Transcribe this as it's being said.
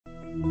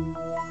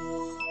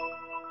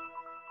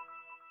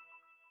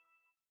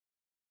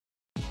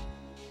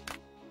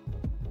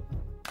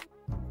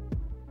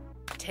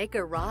Take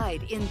a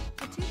ride in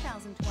the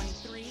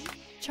 2023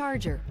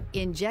 Charger.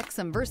 Inject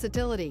some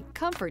versatility,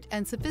 comfort,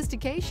 and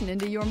sophistication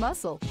into your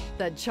muscle.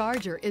 The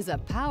Charger is a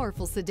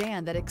powerful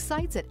sedan that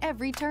excites at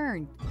every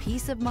turn.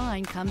 Peace of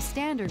mind comes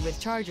standard with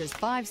Charger's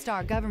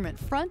 5-star government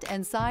front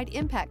and side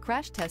impact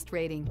crash test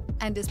rating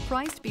and is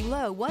priced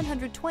below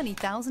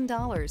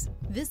 $120,000.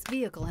 This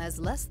vehicle has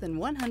less than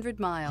 100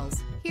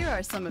 miles. Here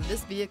are some of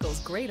this vehicle's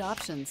great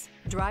options: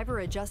 driver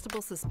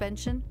adjustable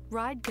suspension,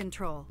 ride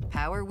control,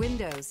 power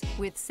windows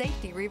with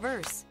safety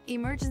reverse,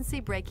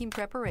 emergency braking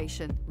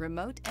preparation,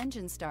 remote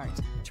engine start,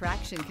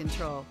 traction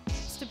control,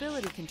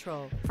 stability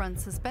control, front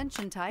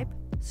suspension type,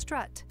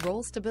 strut,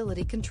 roll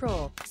stability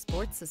control,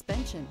 sports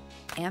suspension,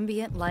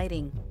 ambient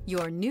lighting.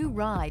 Your new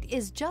ride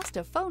is just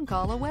a phone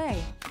call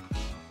away.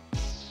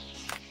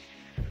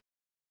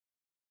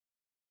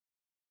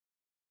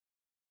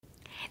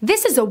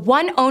 This is a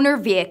one-owner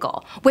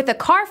vehicle with a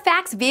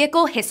Carfax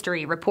Vehicle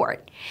History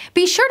Report.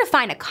 Be sure to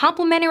find a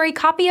complimentary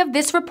copy of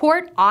this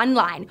report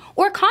online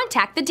or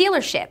contact the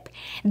dealership.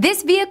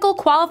 This vehicle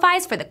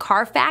qualifies for the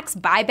Carfax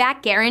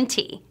Buyback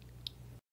Guarantee.